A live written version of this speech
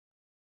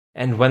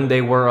And when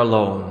they were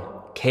alone,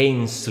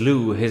 Cain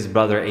slew his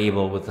brother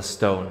Abel with a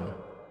stone.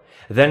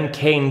 Then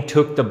Cain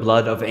took the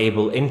blood of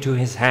Abel into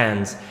his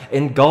hands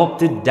and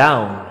gulped it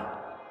down.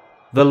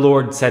 The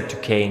Lord said to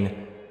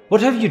Cain,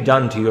 "What have you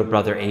done to your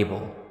brother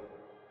Abel?"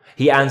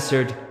 He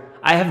answered,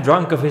 "I have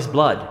drunk of his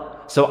blood,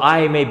 so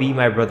I may be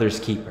my brother's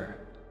keeper."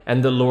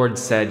 And the Lord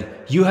said,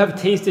 "You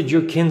have tasted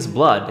your kin's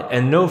blood,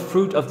 and no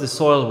fruit of the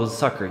soil will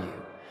succor you.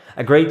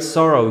 A great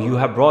sorrow you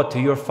have brought to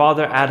your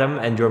father Adam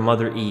and your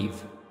mother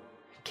Eve."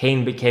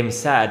 Cain became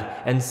sad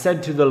and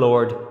said to the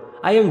Lord,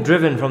 "I am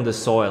driven from the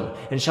soil,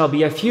 and shall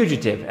be a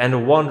fugitive and a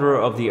wanderer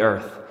of the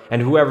earth,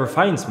 and whoever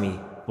finds me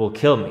will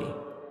kill me."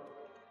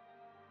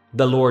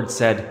 The Lord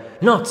said,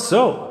 "Not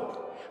so.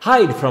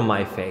 Hide from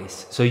my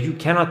face, so you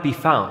cannot be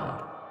found.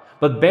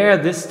 But bear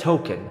this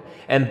token,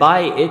 and by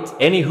it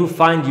any who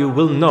find you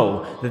will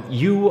know that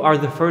you are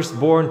the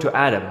firstborn to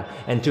Adam,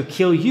 and to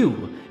kill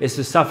you is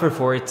to suffer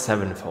for it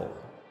sevenfold."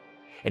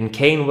 And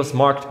Cain was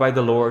marked by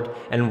the Lord,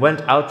 and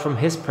went out from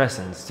his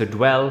presence to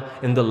dwell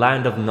in the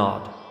land of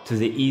Nod, to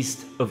the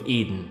east of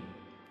Eden.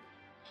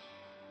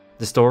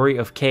 The story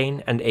of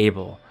Cain and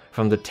Abel,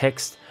 from the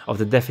text of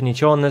the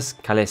Definitiones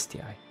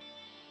Caelestiae.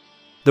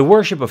 The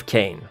worship of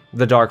Cain,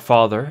 the Dark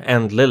Father,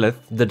 and Lilith,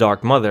 the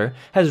Dark Mother,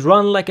 has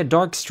run like a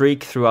dark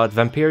streak throughout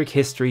vampiric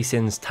history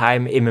since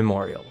time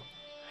immemorial.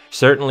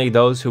 Certainly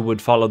those who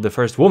would follow the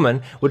first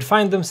woman would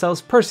find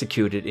themselves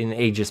persecuted in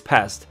ages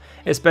past,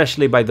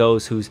 especially by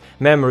those whose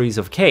memories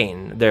of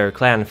Cain, their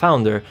clan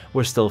founder,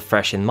 were still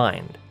fresh in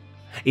mind.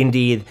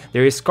 Indeed,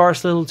 there is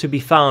scarce little to be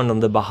found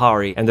on the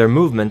Bahari and their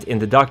movement in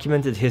the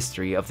documented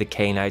history of the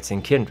Cainites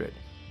and kindred.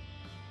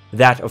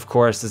 That, of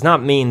course, does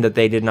not mean that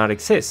they did not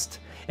exist,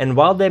 and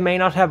while they may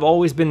not have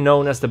always been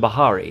known as the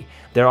Bahari,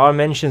 there are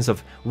mentions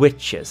of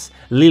witches,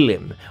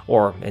 Lilim,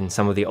 or, in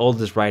some of the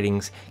oldest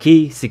writings,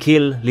 Ki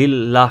Sikil Lil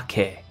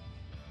Lake.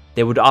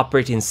 They would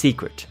operate in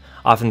secret,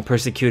 often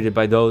persecuted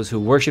by those who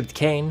worshipped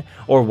Cain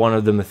or one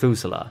of the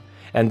Methuselah,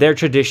 and their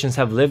traditions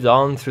have lived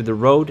on through the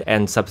road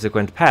and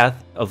subsequent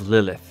path of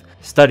Lilith,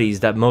 studies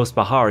that most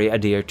Bahari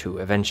adhere to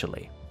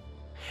eventually.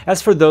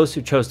 As for those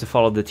who chose to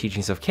follow the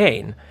teachings of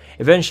Cain,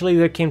 eventually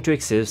there came to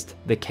exist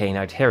the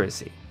Cainite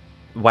heresy.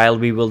 While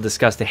we will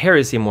discuss the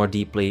heresy more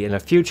deeply in a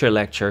future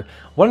lecture,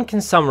 one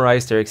can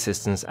summarize their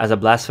existence as a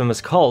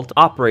blasphemous cult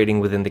operating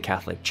within the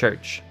Catholic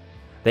Church.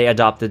 They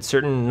adopted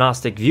certain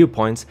Gnostic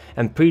viewpoints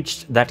and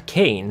preached that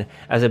Cain,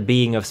 as a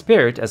being of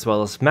spirit as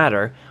well as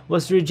matter,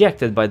 was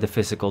rejected by the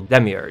physical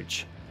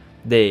demiurge.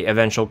 The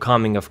eventual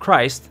coming of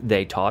Christ,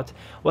 they taught,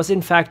 was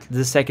in fact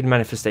the second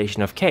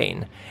manifestation of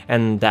Cain,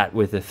 and that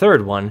with the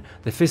third one,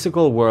 the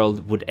physical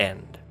world would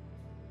end.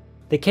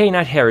 The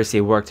Cainite heresy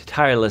worked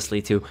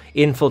tirelessly to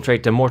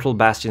infiltrate the mortal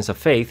bastions of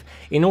faith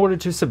in order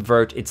to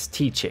subvert its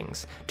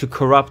teachings, to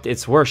corrupt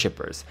its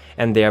worshippers,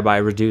 and thereby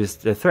reduce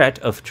the threat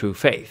of true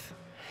faith.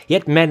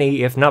 Yet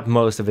many, if not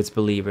most of its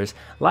believers,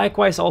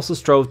 likewise also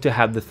strove to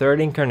have the third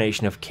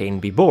incarnation of Cain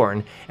be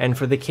born, and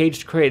for the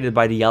cage created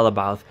by the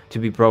Yaldabaoth to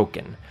be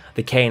broken,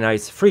 the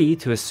Cainites free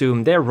to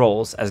assume their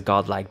roles as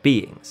godlike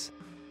beings.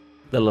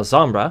 The La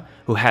Sombra,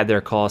 who had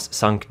their cause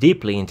sunk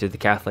deeply into the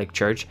Catholic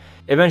Church,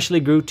 eventually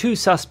grew too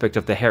suspect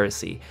of the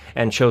heresy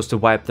and chose to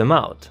wipe them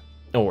out,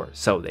 or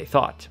so they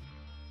thought.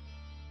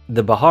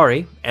 The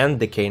Bahari and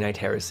the Cainite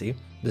heresy,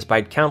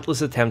 despite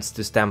countless attempts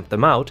to stamp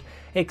them out,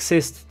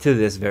 exist to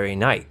this very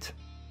night.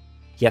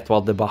 Yet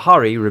while the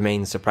Bahari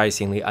remain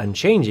surprisingly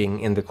unchanging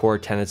in the core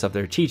tenets of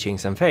their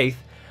teachings and faith,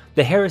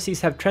 the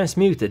heresies have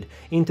transmuted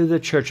into the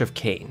Church of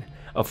Cain,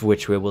 of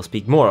which we will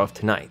speak more of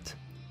tonight.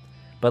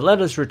 But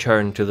let us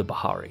return to the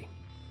Bahari.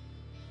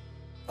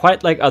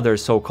 Quite like other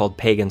so-called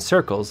pagan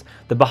circles,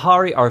 the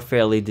Bahari are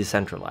fairly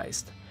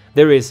decentralized.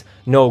 There is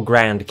no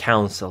grand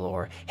council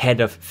or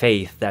head of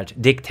faith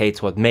that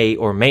dictates what may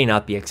or may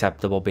not be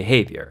acceptable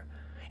behavior.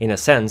 In a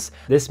sense,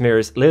 this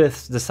mirrors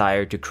Lilith's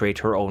desire to create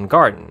her own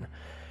garden,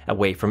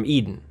 away from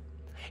Eden.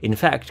 In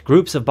fact,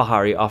 groups of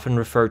Bahari often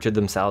refer to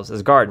themselves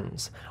as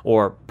gardens,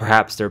 or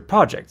perhaps they're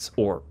projects,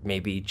 or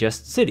maybe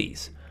just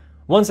cities.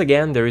 Once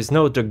again, there is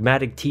no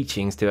dogmatic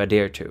teachings to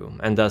adhere to,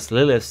 and thus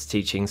Lilith's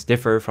teachings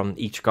differ from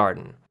each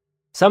garden.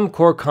 Some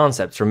core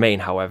concepts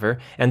remain, however,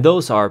 and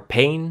those are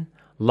pain,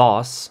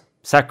 loss,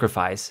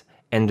 sacrifice,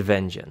 and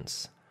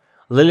vengeance.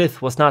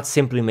 Lilith was not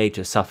simply made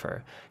to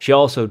suffer, she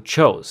also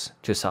chose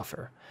to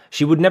suffer.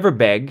 She would never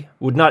beg,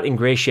 would not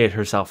ingratiate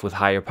herself with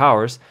higher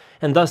powers,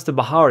 and thus the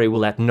Bahari will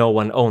let no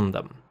one own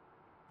them.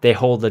 They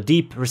hold a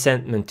deep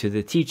resentment to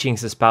the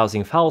teachings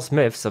espousing false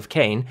myths of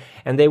Cain,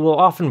 and they will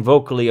often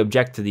vocally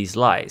object to these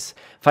lies,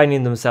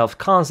 finding themselves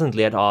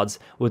constantly at odds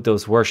with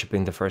those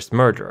worshipping the first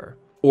murderer,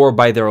 or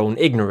by their own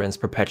ignorance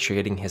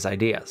perpetuating his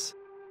ideas.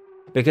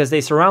 Because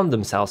they surround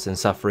themselves in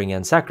suffering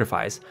and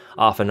sacrifice,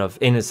 often of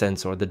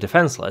innocents or the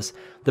defenseless,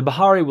 the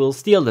Bahari will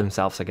steel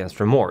themselves against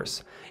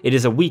remorse. It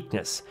is a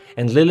weakness,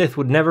 and Lilith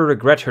would never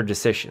regret her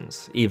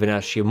decisions, even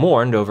as she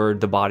mourned over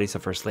the bodies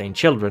of her slain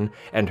children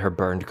and her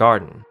burned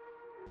garden.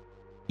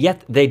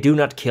 Yet they do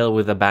not kill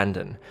with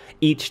abandon.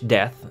 Each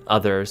death,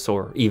 others,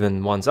 or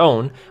even one's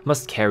own,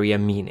 must carry a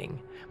meaning.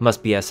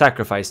 must be a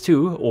sacrifice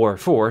to or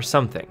for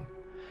something.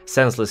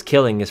 Senseless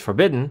killing is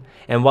forbidden,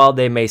 and while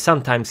they may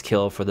sometimes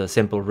kill for the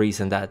simple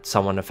reason that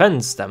someone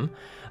offends them,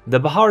 the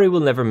Bahari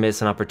will never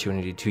miss an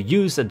opportunity to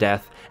use a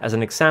death as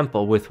an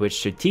example with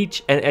which to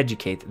teach and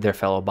educate their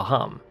fellow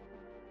Baham.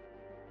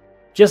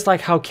 Just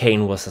like how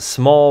Caine was a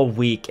small,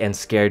 weak, and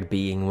scared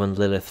being when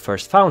Lilith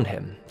first found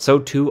him, so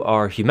too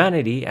are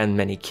humanity and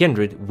many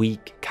kindred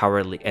weak,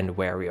 cowardly, and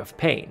wary of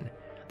pain.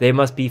 They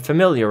must be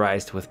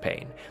familiarized with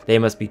pain. They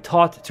must be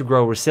taught to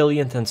grow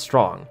resilient and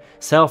strong,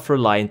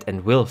 self-reliant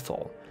and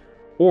willful,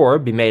 or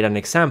be made an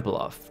example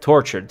of,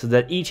 tortured so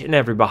that each and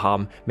every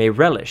Baham may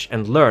relish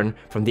and learn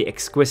from the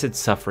exquisite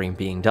suffering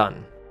being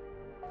done.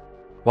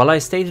 While I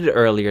stated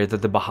earlier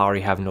that the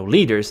Bahari have no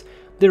leaders,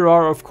 there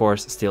are of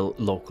course still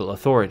local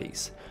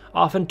authorities,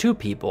 often 2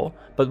 people,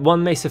 but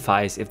one may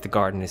suffice if the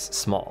garden is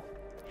small.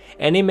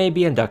 Any may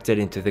be inducted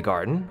into the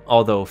garden,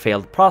 although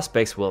failed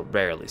prospects will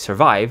rarely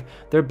survive,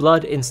 their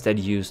blood instead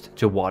used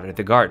to water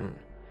the garden.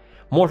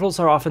 Mortals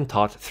are often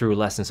taught through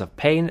lessons of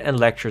pain and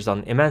lectures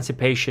on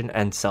emancipation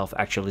and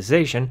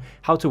self-actualization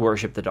how to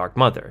worship the Dark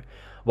Mother,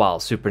 while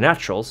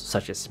supernaturals,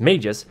 such as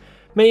mages,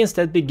 may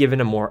instead be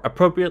given a more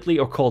appropriately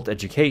occult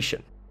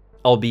education,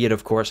 albeit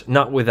of course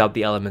not without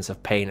the elements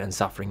of pain and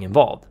suffering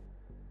involved.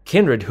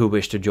 Kindred who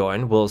wish to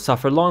join will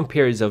suffer long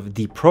periods of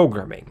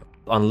deprogramming,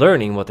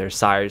 unlearning what their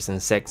sires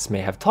and sects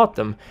may have taught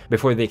them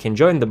before they can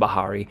join the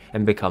Bahari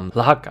and become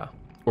Lahaka,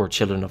 or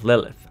Children of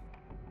Lilith.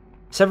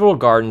 Several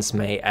gardens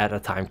may at a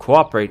time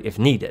cooperate if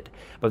needed,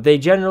 but they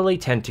generally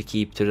tend to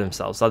keep to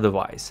themselves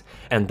otherwise,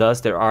 and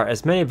thus there are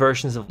as many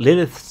versions of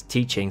Lilith's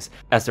teachings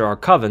as there are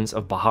covens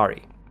of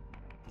Bahari.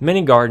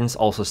 Many gardens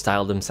also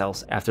style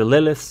themselves after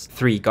Lilith's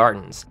 3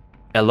 gardens: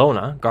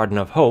 Elona, Garden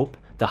of Hope,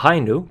 the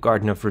Hindu,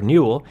 Garden of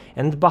Renewal,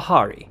 and the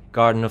Bahari,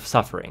 Garden of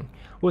Suffering,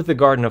 with the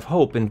Garden of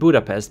Hope in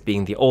Budapest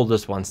being the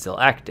oldest one still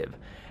active,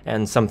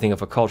 and something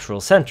of a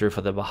cultural center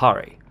for the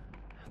Bahari.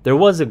 There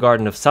was a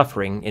Garden of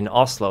Suffering in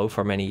Oslo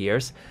for many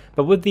years,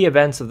 but with the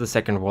events of the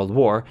Second World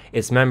War,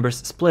 its members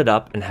split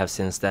up and have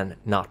since then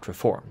not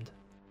reformed.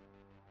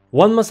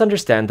 One must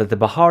understand that the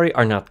Bahari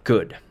are not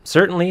good.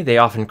 Certainly, they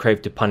often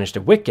crave to punish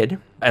the wicked,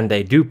 and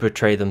they do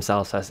portray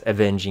themselves as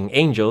avenging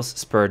angels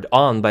spurred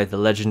on by the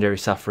legendary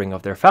suffering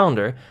of their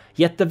founder,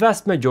 yet the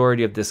vast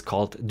majority of this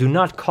cult do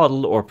not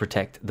coddle or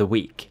protect the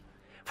weak.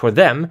 For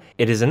them,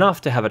 it is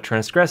enough to have a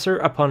transgressor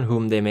upon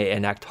whom they may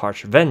enact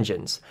harsh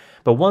vengeance,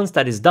 but once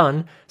that is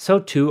done, so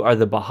too are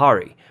the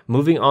Bahari,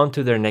 moving on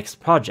to their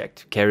next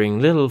project, caring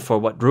little for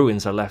what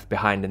ruins are left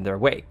behind in their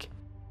wake.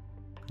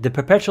 The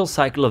perpetual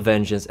cycle of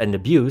vengeance and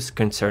abuse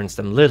concerns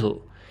them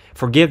little.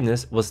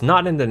 Forgiveness was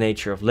not in the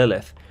nature of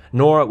Lilith,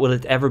 nor will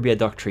it ever be a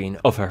doctrine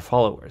of her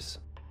followers.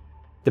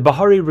 The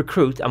Bahari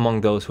recruit among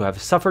those who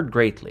have suffered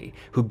greatly,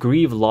 who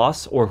grieve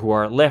loss, or who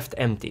are left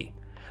empty.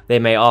 They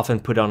may often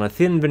put on a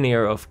thin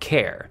veneer of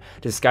care,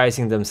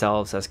 disguising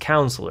themselves as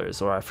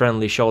counselors or a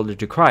friendly shoulder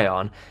to cry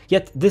on,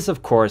 yet this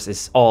of course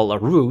is all a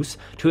ruse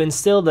to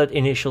instill that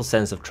initial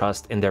sense of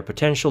trust in their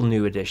potential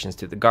new additions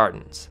to the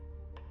gardens.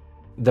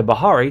 The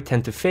Bahari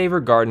tend to favor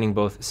gardening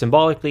both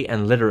symbolically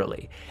and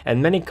literally,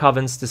 and many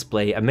covens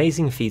display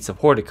amazing feats of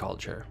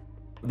horticulture.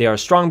 They are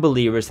strong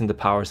believers in the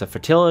powers of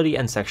fertility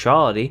and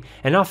sexuality,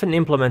 and often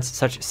implement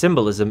such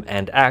symbolism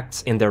and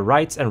acts in their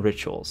rites and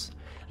rituals.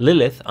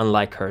 Lilith,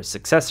 unlike her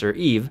successor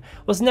Eve,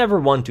 was never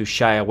one to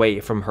shy away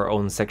from her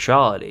own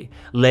sexuality,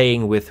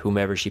 laying with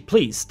whomever she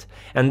pleased,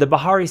 and the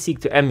Bahari seek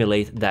to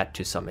emulate that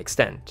to some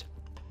extent.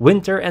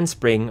 Winter and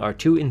spring are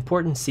 2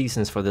 important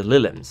seasons for the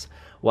Lilims,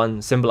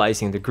 one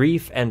symbolizing the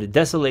grief and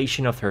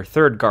desolation of her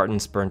 3rd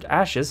garden's burnt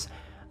ashes,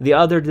 the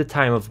other the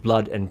time of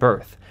blood and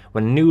birth,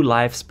 when new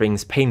life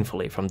springs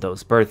painfully from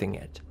those birthing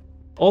it.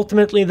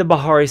 Ultimately, the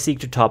Bahari seek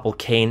to topple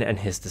Caine and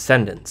his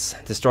descendants,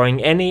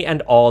 destroying any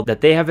and all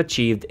that they have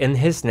achieved in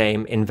his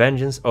name in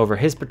vengeance over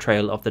his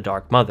betrayal of the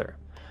Dark Mother.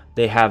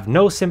 They have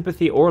no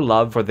sympathy or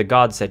love for the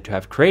god said to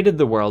have created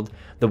the world,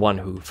 the one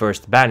who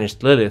first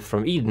banished Lilith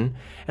from Eden,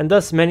 and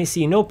thus many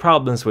see no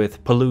problems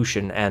with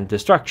pollution and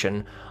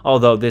destruction,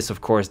 although this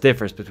of course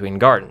differs between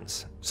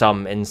gardens,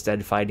 some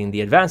instead fighting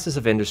the advances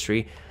of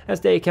industry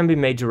as they can be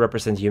made to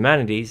represent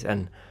humanity's,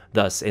 and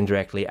thus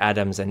indirectly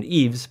Adam's and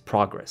Eve's,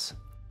 progress.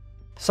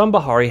 Some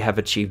Bahari have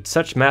achieved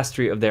such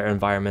mastery of their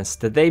environments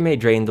that they may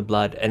drain the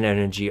blood and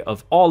energy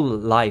of all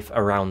life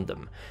around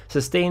them,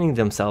 sustaining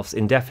themselves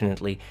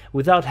indefinitely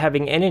without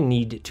having any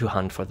need to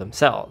hunt for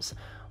themselves,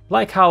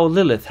 like how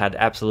Lilith had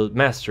absolute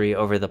mastery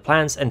over the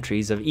plants and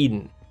trees of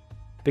Eden.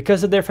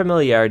 Because of their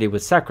familiarity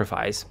with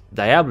sacrifice,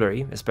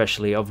 diablerie,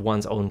 especially of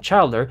one's own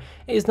childer,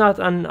 is not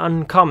an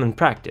uncommon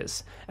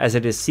practice, as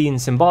it is seen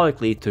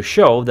symbolically to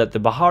show that the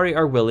Bahari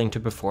are willing to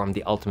perform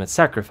the ultimate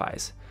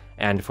sacrifice,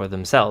 and for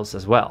themselves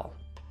as well.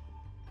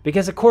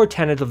 Because a core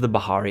tenet of the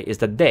Bahari is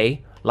that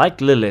they,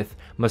 like Lilith,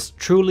 must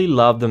truly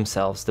love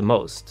themselves the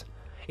most.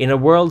 In a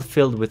world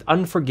filled with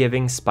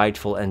unforgiving,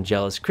 spiteful, and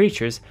jealous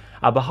creatures,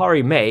 a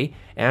Bahari may,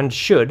 and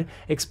should,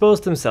 expose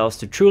themselves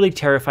to truly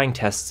terrifying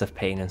tests of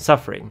pain and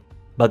suffering.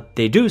 But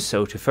they do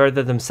so to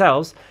further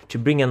themselves, to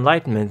bring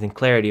enlightenment and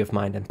clarity of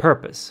mind and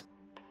purpose.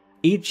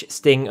 Each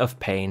sting of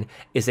pain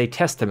is a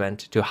testament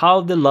to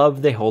how the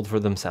love they hold for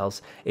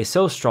themselves is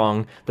so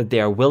strong that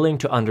they are willing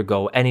to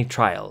undergo any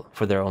trial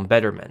for their own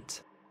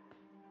betterment.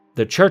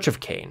 The Church of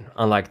Caine,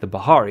 unlike the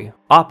Bahari,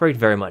 operate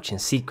very much in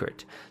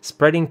secret,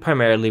 spreading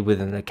primarily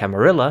within the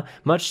Camarilla,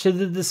 much to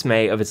the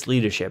dismay of its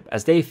leadership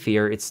as they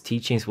fear its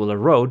teachings will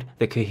erode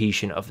the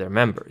cohesion of their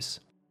members.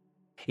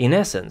 In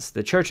essence,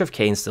 the Church of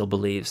Caine still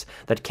believes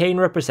that Caine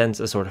represents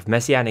a sort of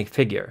messianic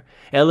figure,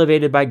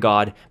 elevated by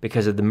God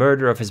because of the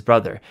murder of his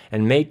brother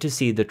and made to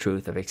see the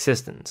truth of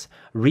existence,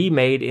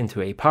 remade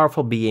into a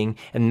powerful being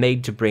and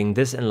made to bring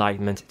this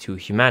enlightenment to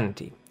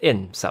humanity,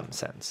 in some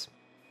sense.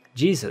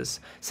 Jesus,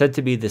 said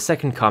to be the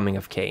second coming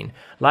of Caine,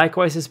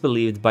 likewise is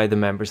believed by the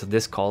members of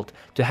this cult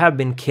to have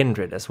been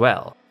kindred as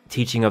well,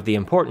 teaching of the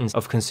importance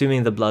of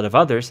consuming the blood of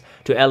others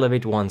to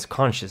elevate one's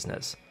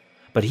consciousness.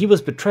 But he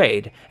was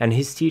betrayed, and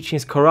his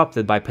teachings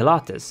corrupted by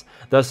Pilatus,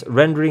 thus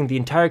rendering the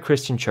entire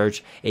Christian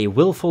church a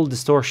willful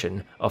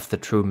distortion of the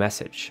true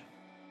message.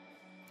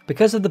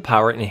 Because of the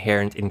power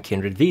inherent in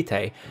kindred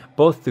vitae,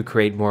 both to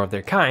create more of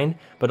their kind,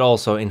 but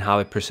also in how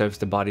it preserves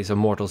the bodies of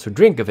mortals who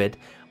drink of it,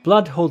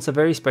 blood holds a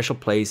very special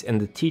place in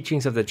the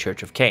teachings of the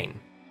Church of Caine.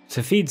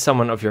 To feed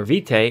someone of your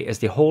vitae is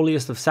the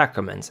holiest of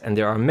sacraments, and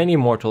there are many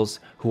mortals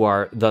who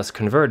are thus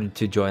converted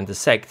to join the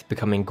sect,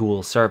 becoming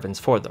ghoul servants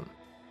for them.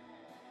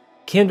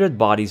 Kindred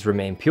bodies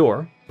remain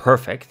pure,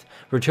 perfect,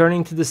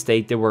 returning to the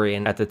state they were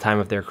in at the time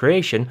of their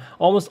creation,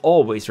 almost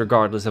always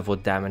regardless of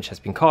what damage has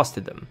been caused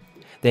to them.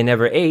 They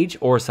never age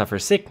or suffer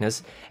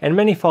sickness, and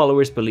many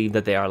followers believe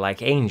that they are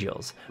like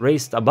angels,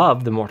 raised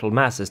above the mortal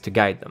masses to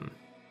guide them.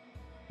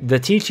 The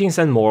teachings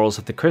and morals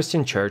of the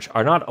Christian Church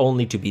are not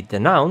only to be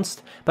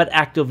denounced, but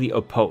actively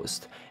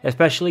opposed,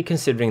 especially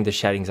considering the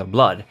sheddings of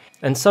blood,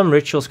 and some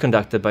rituals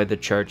conducted by the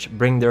Church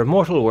bring their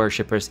mortal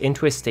worshippers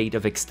into a state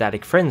of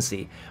ecstatic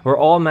frenzy, where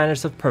all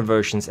manners of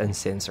perversions and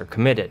sins are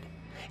committed.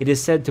 It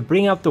is said to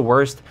bring out the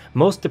worst,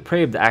 most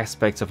depraved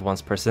aspects of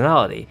one's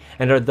personality,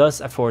 and are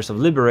thus a force of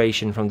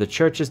liberation from the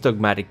Church's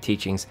dogmatic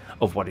teachings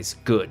of what is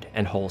good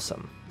and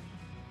wholesome.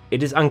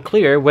 It is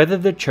unclear whether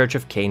the Church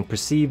of Caine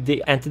perceived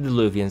the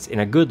antediluvians in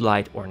a good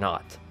light or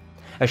not.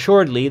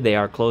 Assuredly, they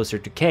are closer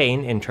to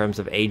Caine in terms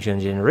of age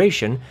and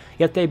generation,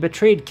 yet they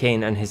betrayed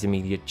Caine and his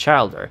immediate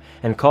childer,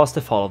 and caused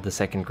the fall of the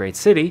second great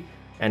city,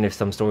 and if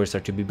some stories are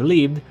to be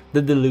believed,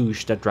 the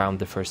deluge that drowned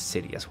the first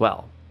city as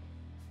well.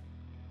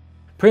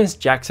 Prince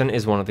Jackson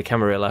is one of the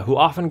Camarilla who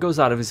often goes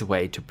out of his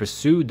way to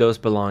pursue those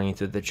belonging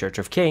to the Church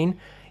of Caine,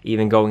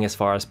 even going as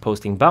far as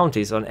posting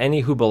bounties on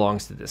any who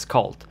belongs to this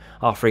cult,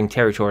 offering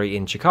territory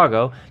in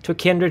Chicago to a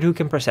kindred who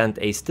can present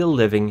a still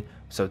living,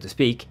 so to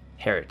speak,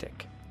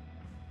 heretic.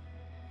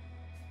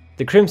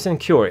 The Crimson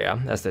Curia,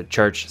 as the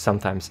church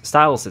sometimes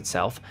styles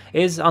itself,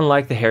 is,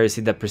 unlike the heresy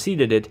that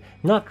preceded it,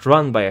 not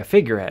run by a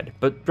figurehead,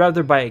 but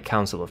rather by a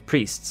council of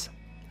priests.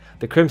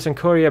 The Crimson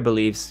Curia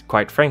believes,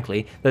 quite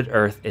frankly, that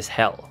Earth is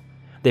hell.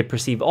 They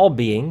perceive all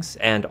beings,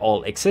 and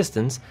all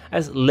existence,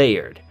 as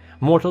layered.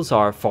 Mortals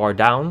are far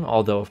down,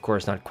 although of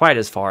course not quite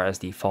as far as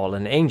the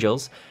fallen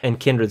angels, and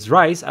kindreds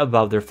rise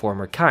above their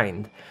former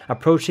kind,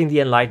 approaching the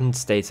enlightened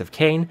states of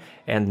Caine,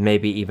 and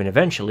maybe even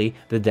eventually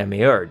the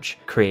Demiurge,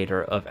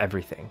 creator of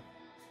everything.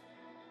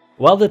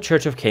 While the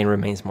Church of Caine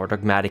remains more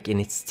dogmatic in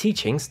its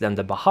teachings than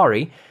the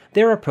Bahari,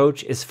 their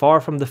approach is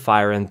far from the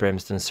fire and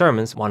brimstone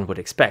sermons one would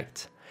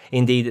expect.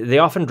 Indeed, they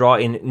often draw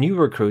in new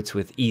recruits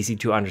with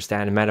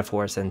easy-to-understand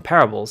metaphors and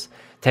parables,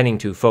 tending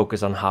to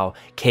focus on how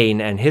Caine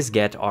and his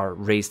get are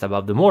raised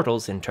above the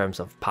mortals in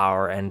terms of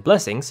power and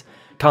blessings,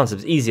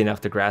 concepts easy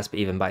enough to grasp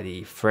even by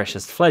the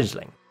freshest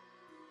fledgling.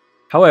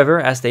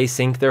 However, as they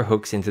sink their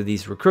hooks into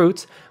these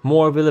recruits,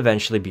 more will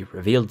eventually be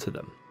revealed to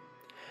them.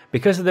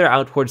 Because of their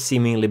outward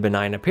seemingly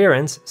benign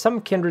appearance, some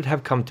kindred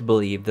have come to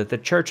believe that the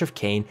Church of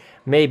Caine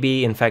may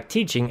be in fact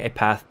teaching a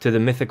path to the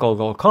mythical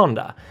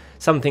Golconda,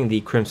 something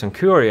the Crimson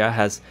Curia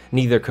has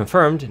neither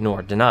confirmed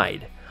nor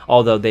denied,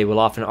 although they will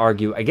often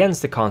argue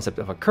against the concept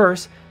of a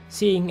curse,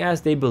 seeing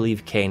as they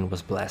believe Caine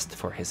was blessed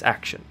for his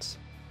actions.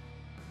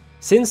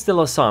 Since the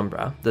La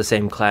Sombra, the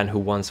same clan who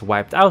once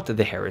wiped out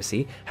the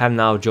heresy, have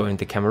now joined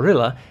the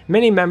Camarilla,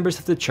 many members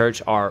of the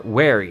church are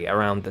wary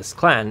around this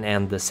clan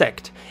and the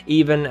sect,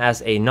 even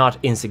as a not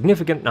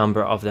insignificant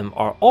number of them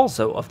are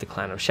also of the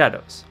Clan of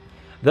Shadows.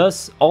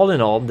 Thus, all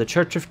in all, the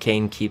Church of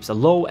Caine keeps a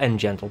low and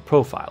gentle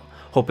profile,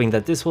 hoping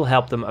that this will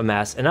help them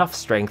amass enough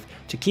strength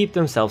to keep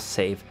themselves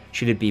safe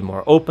should it be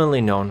more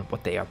openly known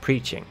what they are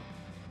preaching.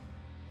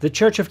 The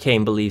Church of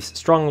Caine believes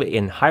strongly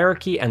in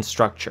hierarchy and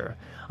structure,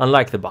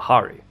 unlike the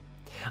Bahari.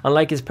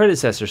 Unlike his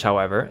predecessors,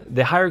 however,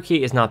 the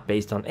hierarchy is not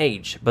based on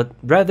age, but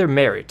rather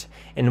merit,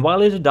 and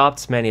while it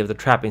adopts many of the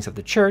trappings of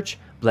the Church,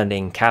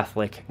 blending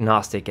Catholic,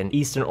 Gnostic, and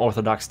Eastern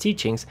Orthodox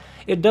teachings,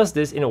 it does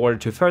this in order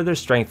to further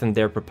strengthen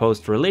their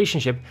proposed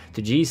relationship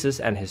to Jesus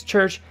and his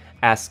Church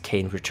as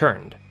Caine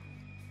returned.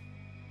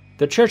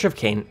 The Church of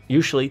Caine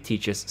usually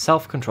teaches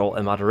self-control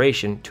and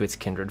moderation to its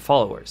kindred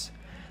followers.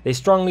 They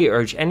strongly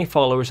urge any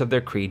followers of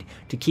their creed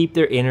to keep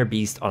their inner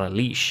beast on a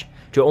leash,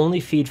 to only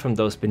feed from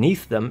those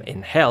beneath them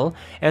in hell,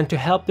 and to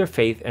help their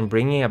faith in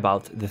bringing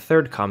about the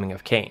third coming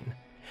of Caine.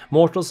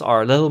 Mortals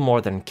are little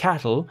more than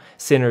cattle,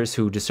 sinners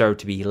who deserve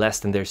to be less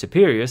than their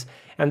superiors,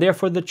 and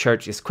therefore the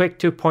Church is quick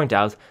to point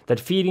out that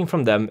feeding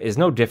from them is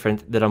no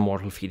different than a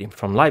mortal feeding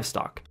from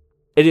livestock.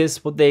 It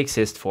is what they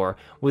exist for,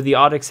 with the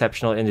odd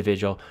exceptional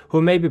individual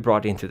who may be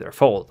brought into their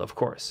fold, of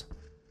course.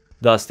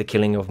 Thus, the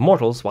killing of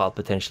mortals, while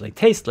potentially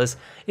tasteless,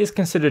 is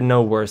considered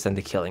no worse than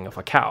the killing of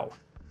a cow.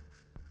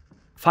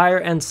 Fire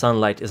and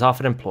sunlight is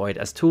often employed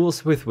as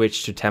tools with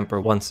which to temper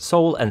one's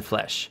soul and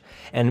flesh,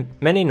 and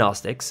many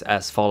Gnostics,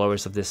 as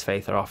followers of this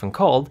faith are often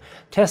called,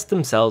 test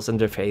themselves and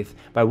their faith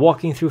by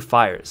walking through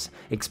fires,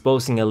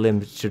 exposing a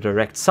limb to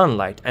direct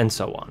sunlight, and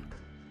so on.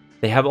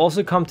 They have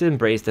also come to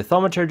embrace the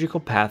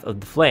thaumaturgical path of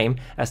the flame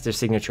as their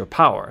signature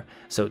power,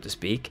 so to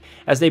speak,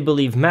 as they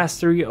believe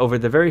mastery over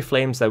the very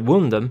flames that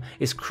wound them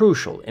is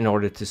crucial in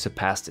order to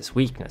surpass this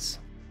weakness.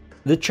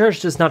 The Church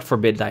does not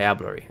forbid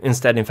diablerie,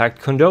 instead in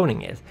fact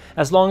condoning it,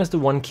 as long as the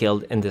one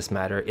killed in this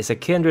matter is a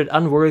kindred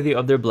unworthy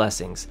of their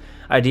blessings,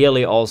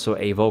 ideally also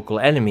a vocal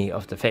enemy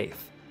of the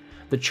faith.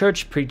 The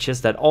Church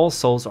preaches that all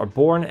souls are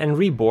born and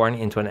reborn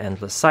into an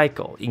endless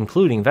cycle,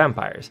 including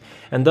vampires,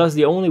 and thus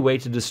the only way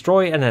to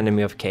destroy an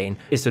enemy of Caine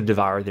is to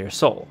devour their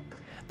soul.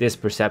 This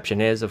perception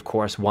is, of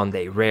course, one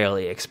they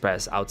rarely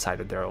express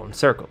outside of their own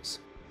circles.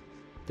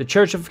 The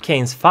Church of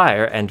Caine's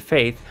fire and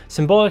faith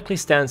symbolically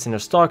stands in a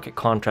stark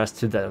contrast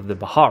to that of the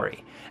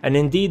Bahari, and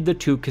indeed the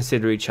two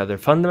consider each other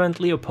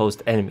fundamentally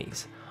opposed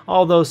enemies,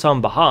 although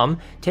some Baham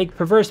take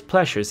perverse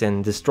pleasures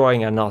in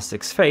destroying a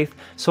Gnostic's faith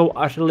so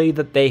utterly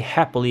that they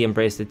happily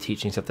embrace the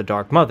teachings of the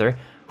Dark Mother,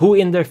 who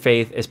in their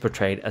faith is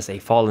portrayed as a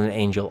fallen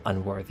angel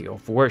unworthy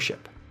of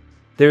worship.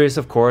 There is,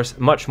 of course,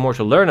 much more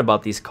to learn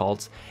about these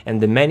cults,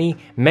 and the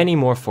many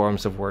more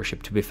forms of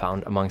worship to be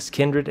found amongst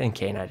kindred and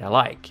Cainite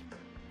alike.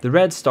 The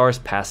red stars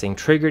passing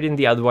triggered in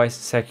the otherwise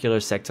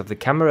secular sects of the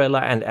Camarilla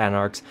and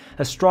Anarchs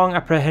a strong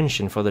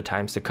apprehension for the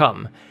times to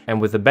come,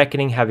 and with the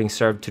beckoning having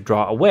served to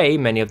draw away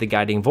many of the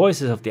guiding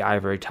voices of the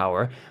Ivory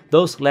Tower,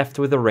 those left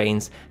with the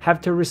reins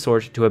have to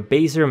resort to a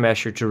baser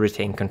measure to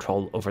retain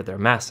control over their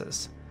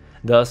masses.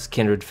 Thus,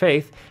 kindred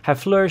faith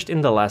have flourished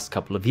in the last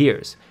couple of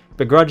years,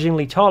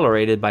 begrudgingly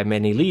tolerated by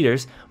many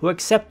leaders who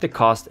accept the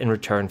cost in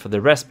return for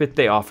the respite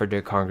they offer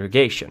their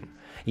congregation.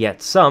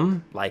 Yet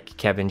some, like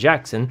Kevin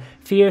Jackson,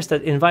 fears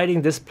that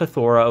inviting this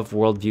plethora of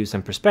worldviews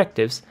and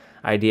perspectives,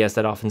 ideas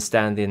that often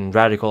stand in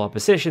radical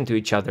opposition to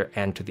each other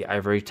and to the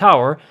Ivory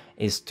Tower,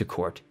 is to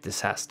court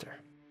disaster.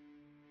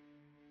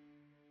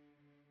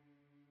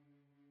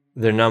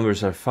 Their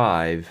numbers are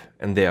 5,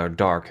 and they are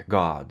dark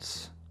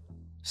gods.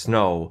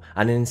 Snow,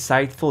 an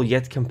insightful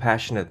yet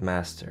compassionate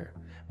master.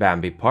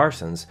 Bambi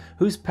Parsons,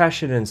 whose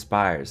passion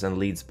inspires and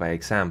leads by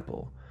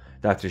example.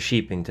 Dr.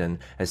 Sheepington,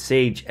 a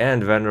sage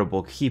and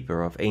venerable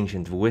keeper of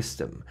ancient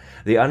wisdom,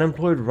 the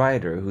unemployed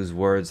writer whose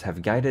words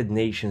have guided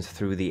nations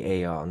through the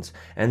aeons,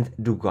 and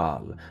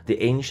Dougal,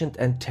 the ancient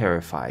and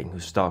terrifying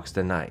who stalks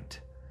the night.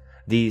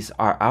 These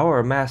are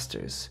our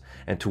masters,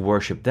 and to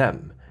worship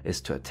them is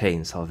to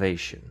attain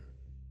salvation.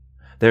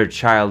 Their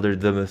childer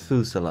the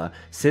Methuselah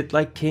sit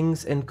like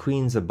kings and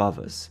queens above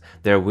us,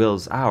 their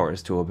wills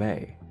ours to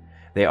obey.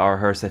 They are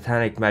Her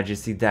Satanic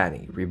Majesty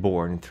Danny,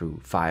 reborn through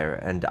fire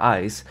and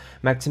ice,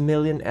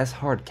 Maximilian S.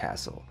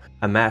 Hardcastle,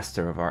 a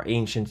master of our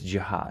ancient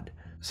jihad,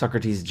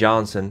 Socrates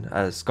Johnson,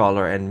 a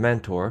scholar and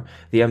mentor,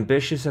 the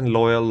ambitious and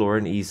loyal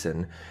Lauren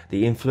Eason,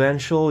 the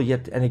influential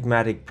yet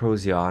enigmatic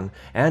Procyon,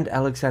 and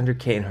Alexander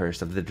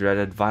Canehurst of the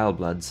dreaded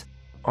Vilebloods,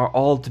 are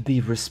all to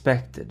be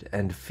respected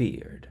and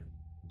feared.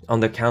 On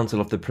the Council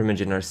of the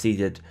Primogen are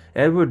seated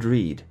Edward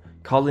Reed,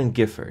 Colin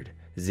Gifford,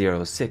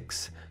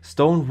 06,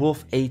 Stone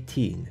Wolf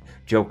 18,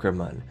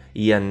 Jokerman,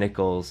 Ian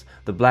Nichols,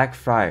 the Black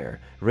Friar,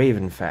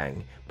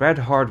 Ravenfang, Brad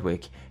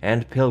Hardwick,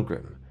 and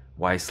Pilgrim,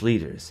 wise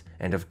leaders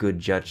and of good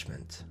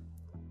judgment.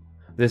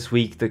 This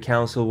week the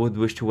Council would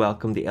wish to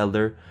welcome the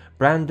elder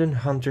Brandon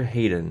Hunter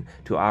Hayden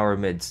to our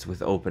midst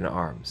with open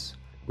arms.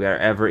 We are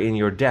ever in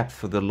your debt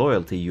for the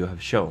loyalty you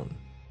have shown.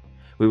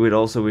 We would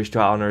also wish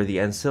to honor the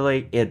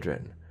Ancile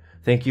Idrin.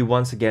 Thank you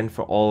once again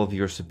for all of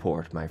your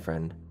support, my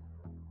friend.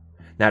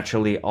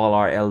 Naturally, all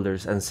our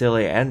elders, Ancile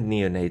and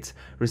neonates,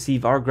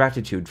 receive our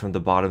gratitude from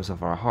the bottoms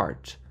of our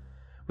heart.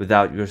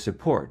 Without your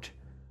support,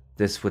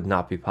 this would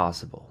not be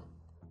possible.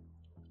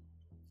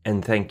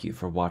 And thank you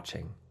for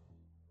watching.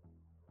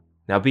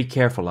 Now be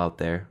careful out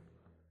there,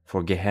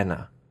 for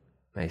Gehenna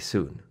may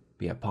soon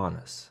be upon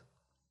us.